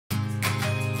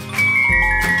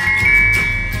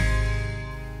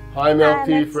Hi, Milk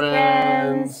Tea Milk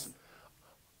friends.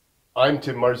 I'm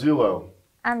Tim Marzullo.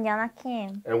 I'm Yana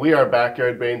Kim. And we are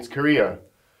백야드브레인즈 Korea.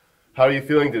 How are you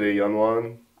feeling today,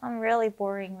 Yeonwon? I'm really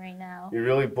boring right now. You're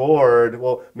really bored?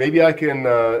 Well, maybe I can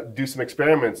do some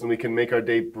experiments and we can make our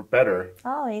day better.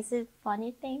 Oh, is it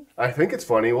funny thing? I think it's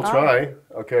funny. We'll try.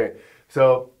 Okay.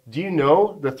 So, do you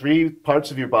know the 3 parts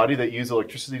of your body that use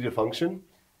electricity to function?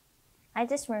 I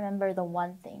just remember the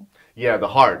one thing. Yeah, the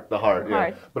heart.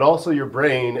 Yeah. But also your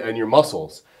brain and your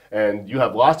muscles. And you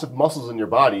have lots of muscles in your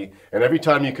body. And every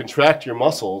time you contract your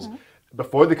muscles,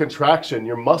 before the contraction,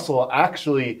 your muscle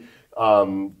actually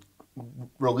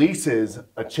releases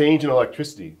a change in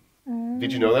electricity.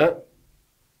 Did you know that?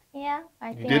 Yeah,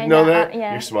 I think you did know that?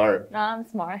 Yeah. You're smart. No, I'm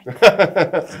smart.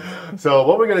 So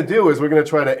what we're going to do is we're going to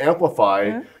try to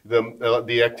amplify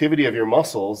the activity of your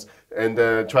muscles and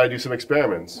try to do some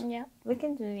experiments. Yeah, we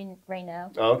can do it right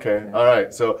now. Okay, all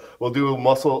right. So we'll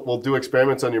do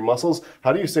experiments on your muscles.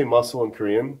 How do you say muscle in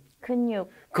Korean? 근육.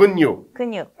 근육.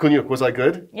 근육. 근육. Was I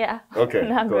good? Yeah. Okay.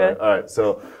 Not go good. ahead. All right.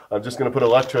 So I'm just going to put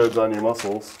electrodes on your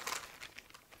muscles.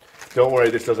 Don't worry,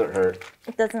 this doesn't hurt.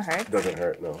 It doesn't hurt? It doesn't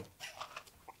hurt, no.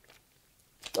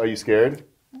 Are you scared?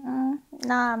 No,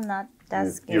 I'm not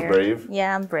that scared. You're brave?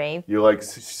 Yeah, I'm brave. You're like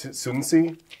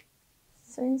Sun-si?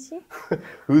 Sun-si?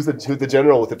 Who's the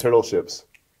general with the turtle ships?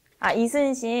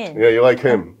 이순신. Yeah, you like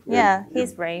him. Yeah,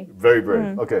 he's brave. Very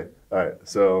brave. Okay. All right.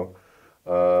 So,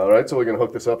 we're going to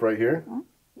hook this up right here.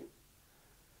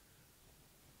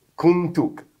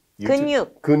 근육.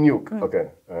 근육.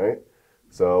 Okay. All right.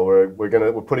 So we're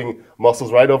putting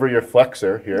muscles right over your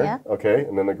flexor here. Yeah. Okay,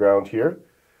 and then the ground here.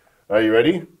 Are you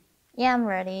ready? Yeah, I'm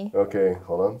ready. Okay,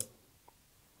 hold on.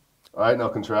 All right, now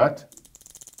contract.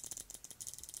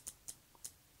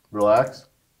 Relax.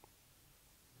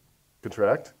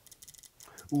 Contract.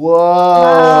 Whoa!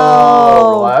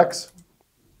 Wow. Relax.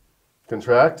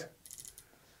 Contract.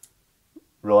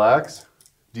 Relax.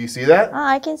 Do you see that? Oh,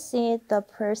 I can see the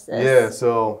person. Yeah,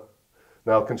 so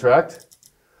now contract.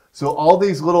 So all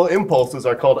these little impulses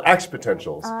are called action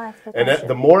potentials. And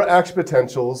the more action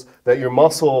potentials that your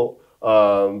muscle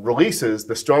releases,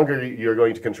 the stronger you're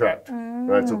going to contract.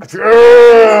 Right? So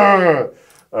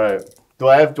all right. Do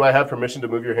I have permission to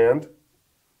move your hand?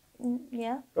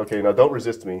 Yeah. Okay, now don't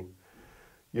resist me.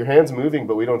 Your hand's moving,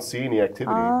 but we don't see any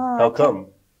activity. How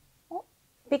come?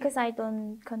 Because I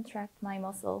don't contract my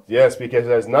muscle. Yes, because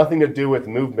it has nothing to do with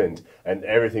movement and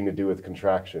everything to do with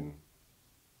contraction.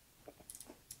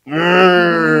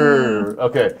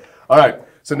 Okay, all right.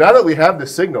 So now that we have the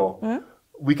signal,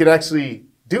 we can actually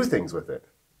do things with it.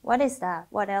 What is that?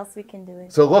 What else we can do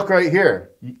it? So look right here.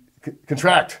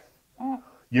 Contract.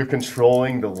 You're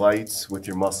controlling the lights with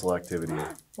your muscle activity.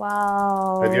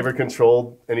 Wow. Have you ever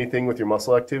controlled anything with your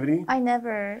muscle activity? I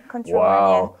never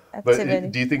control any activity.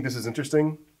 But do you think this is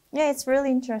interesting? Yeah, it's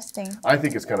really interesting. I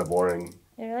think it's kind of boring.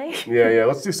 Really? Yeah.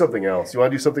 Let's do something else. You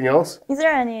want to do something else? Is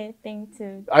there anything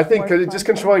to? I think just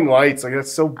controlling lights, like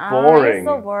that's so boring. It's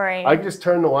so boring. I can just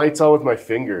turn the lights on with my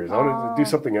fingers. I want to do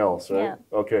something else, right? Yeah.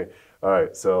 Okay. All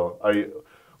right. So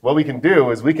what we can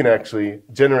do is we can actually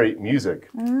generate music.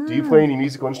 Do you play any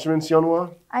musical instruments,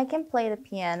 Yeonwon? I can play the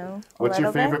piano. What's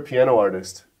your favorite piano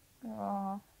artist?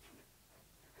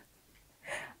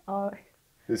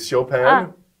 Is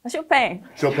Chopin? Chopin.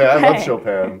 Chopin. I love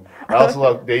Chopin. I also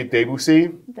love Debussy.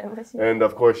 And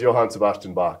of course, Johann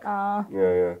Sebastian Bach.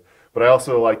 Yeah. But I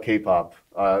also like K-pop.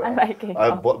 I like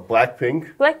K-pop.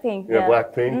 Blackpink. Blackpink. Yeah,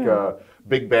 Blackpink.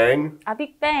 Big Bang.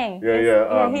 Big Bang.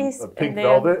 Yeah. He's Pink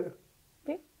Velvet.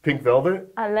 Pink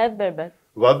Velvet. I love Velvet.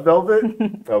 Love Velvet.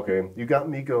 Okay, you got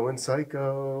me going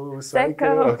psycho.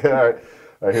 Okay, all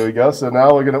right, here we go. So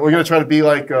now we're gonna try to be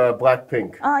like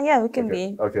Blackpink. Oh yeah, we can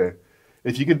be. Okay,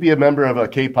 if you could be a member of a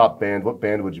K-pop band, what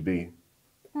band would you be?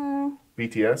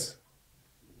 BTS.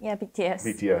 Yeah, BTS.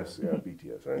 BTS. Yeah,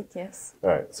 BTS. Right. BTS. All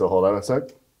right. So hold on a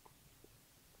sec.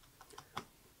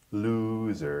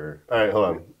 Loser. All right, hold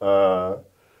on. All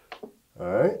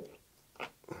right.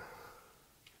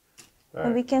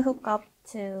 And we can hook up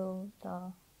to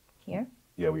the here.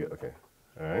 Yeah, okay.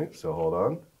 All right, so hold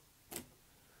on.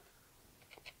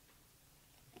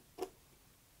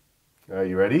 All right,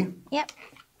 you ready? Yep.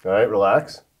 All right,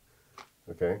 relax.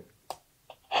 Okay.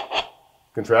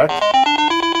 Contract.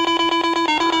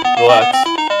 Relax.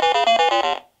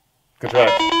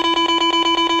 Contract.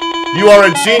 You are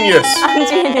a genius. I'm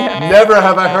genius. Never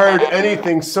have I heard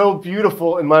anything so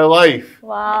beautiful in my life.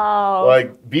 Wow.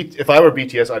 Like, if I were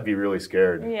BTS, I'd be really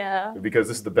scared. Yeah. Because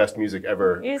this is the best music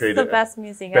ever created. It's the best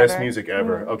music ever. Best music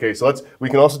ever. Okay, so we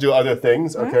can also do other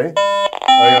things, okay?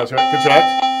 Contract.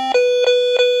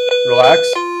 Relax.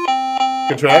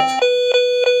 Contract.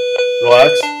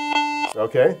 Relax.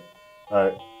 Okay. All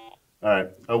right. All right.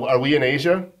 Are we in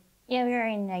Asia? Yeah, we're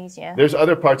in Asia. There's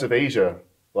other parts of Asia,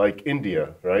 like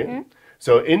India, right?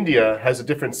 So India has a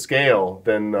different scale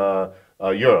than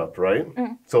Europe, right?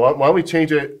 So why don't we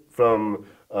change it from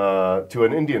to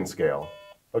an Indian scale?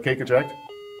 Okay, contract.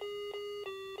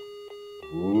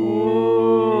 Ooh.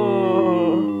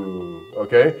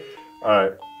 Okay. All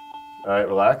right. All right.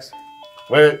 Relax.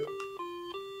 Wait.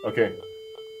 Okay.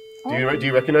 Do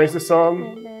you recognize this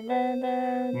song? Na, na,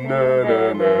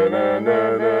 na, na, na, na,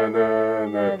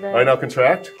 na. All right, now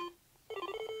contract.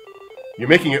 You're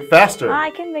making it faster.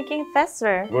 I can make it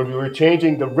faster. We're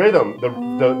changing the rhythm, the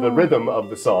rhythm of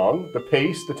the song, the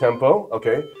pace, the tempo.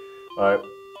 Okay. All right.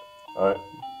 All right.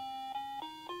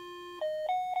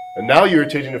 And now you're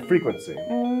changing the frequency.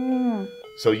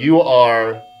 So you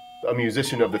are a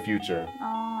musician of the future.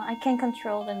 I can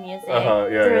control the music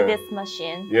through this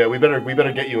machine. Yeah, we better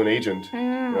get you an agent.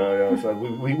 So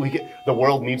we get, the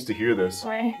world needs to hear this.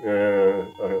 Right.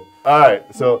 Okay. All right.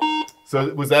 So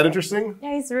was that interesting?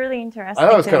 Yeah, it's really interesting. I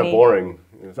thought it was kind of boring.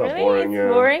 It sounds really? boring.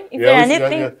 It's boring? Is there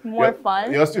anything more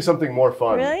fun? Yeah, let's do something more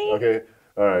fun. Really? Okay.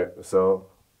 All right. So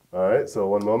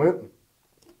one moment.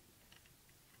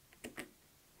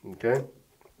 Okay.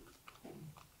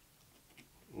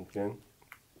 Okay.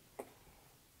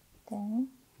 Then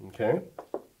Okay.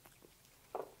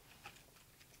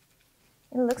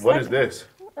 it looks What like is this?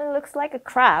 It looks like a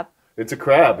crab. It's a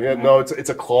crab. Yeah, no, it's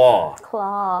a claw.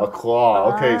 Claw. A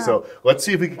claw. Okay, so let's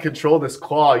see if we can control this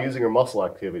claw using our muscle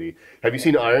activity. Have you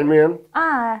seen Iron Man?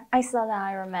 I saw the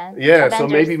Iron Man. Yeah, Avengers. so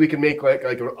maybe we can make like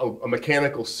a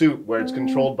mechanical suit where it's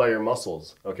controlled by your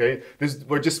muscles. Okay,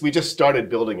 we just started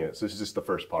building it, so this is just the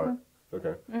first part.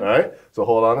 Okay, all right. So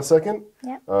hold on a second.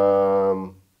 Yeah.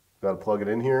 Got to plug it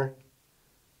in here.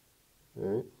 All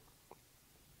right.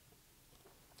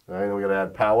 All right, then we got to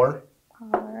add power.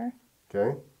 Power.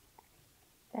 Okay.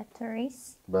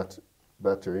 Batteries.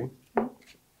 Battery.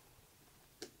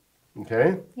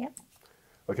 Okay. Yep.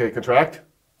 Okay, contract.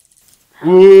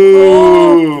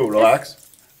 Ooh, relax.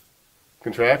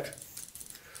 Contract.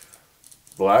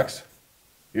 Relax.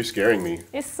 You're scaring me.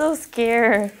 It's so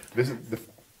scared.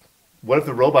 What if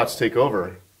the robots take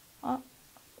over?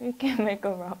 We can make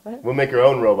a robot. We'll make our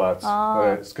own robots. All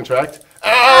right, let's contract.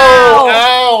 Ow!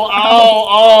 Ow! Ow!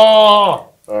 Ow! Ow!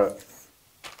 All right.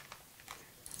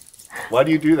 Why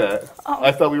do you do that?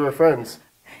 I thought we were friends.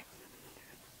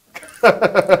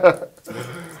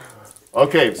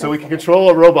 Okay, so we can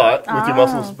control a robot with your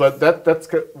muscles, but that's.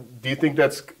 Do you think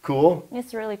that's cool?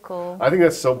 It's really cool. I think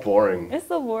that's so boring. It's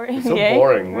so boring. It's so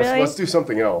boring. Really? Let's do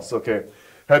something else. Okay.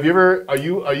 Have you ever? Are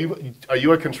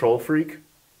you a control freak?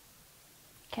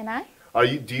 Can I?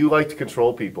 Do you like to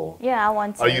control people? Yeah, I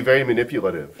want to. Are you very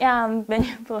manipulative? Yeah, I'm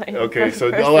manipulating. Okay, so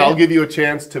I'll give you a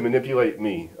chance to manipulate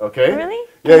me. Okay? Really?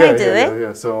 Yeah, Can I do it?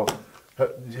 Yeah. So,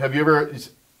 have you ever?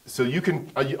 So you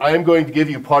can. I am going to give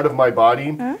you part of my body,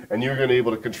 and you're going to be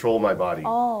able to control my body.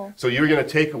 Oh. So you're going to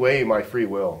take away my free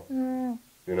will. You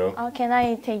know? Oh, can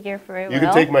I take your free will? You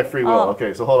can take my free will.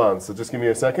 Okay, so hold on. So just give me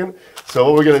a second. So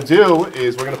what we're going to do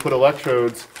is we're going to put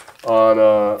electrodes on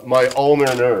my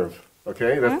ulnar nerve.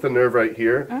 Okay, that's the nerve right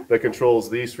here that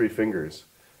controls these three fingers.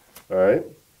 All right?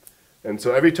 And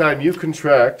so every time you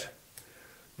contract,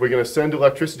 we're going to send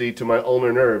electricity to my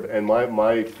ulnar nerve, and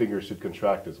my fingers should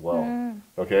contract as well.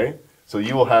 Okay? So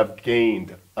you will have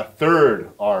gained a third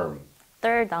arm.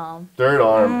 Third arm. Third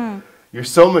arm. You're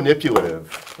so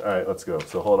manipulative. All right, let's go.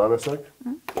 So hold on a sec.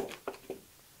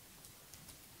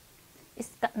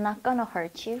 It's not going to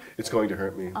hurt you? It's going to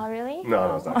hurt me. Oh, really?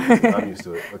 No, it's not. I'm used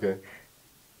to it. Okay?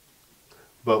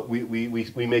 But we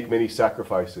make many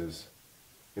sacrifices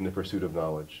in the pursuit of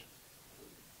knowledge.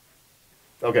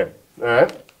 Okay, all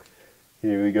right.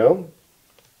 Here we go.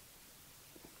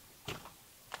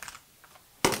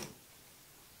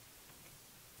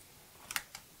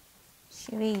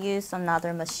 Should we use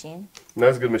another machine?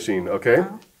 That's a good machine. Okay.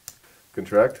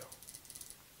 Contract.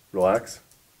 Relax.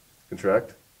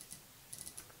 Contract.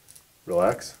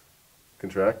 Relax.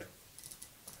 Contract.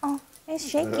 Oh, it's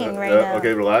shaking right now.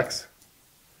 Okay, relax.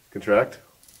 Contract.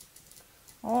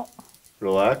 Oh.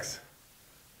 Relax.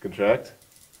 Contract.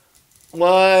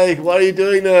 Why? Why are you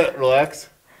doing that? Relax.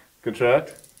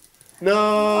 Contract. No!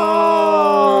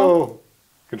 Oh.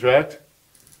 Contract.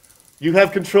 You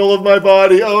have control of my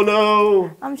body. Oh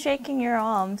no! I'm shaking your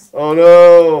arms. Oh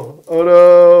no! Oh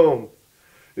no!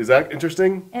 Is that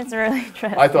interesting? It's really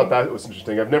interesting. I thought that was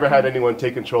interesting. I've never had anyone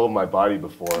take control of my body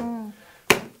before.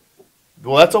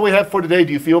 Well, that's all we have for today.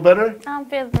 Do you feel better? I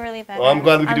feel really better. Well, I'm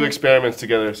glad we could do experiments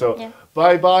together. So, Yeah.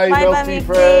 bye-bye, Bye-bye, Melty Melty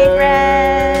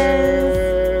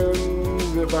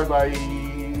friends. Bye-bye.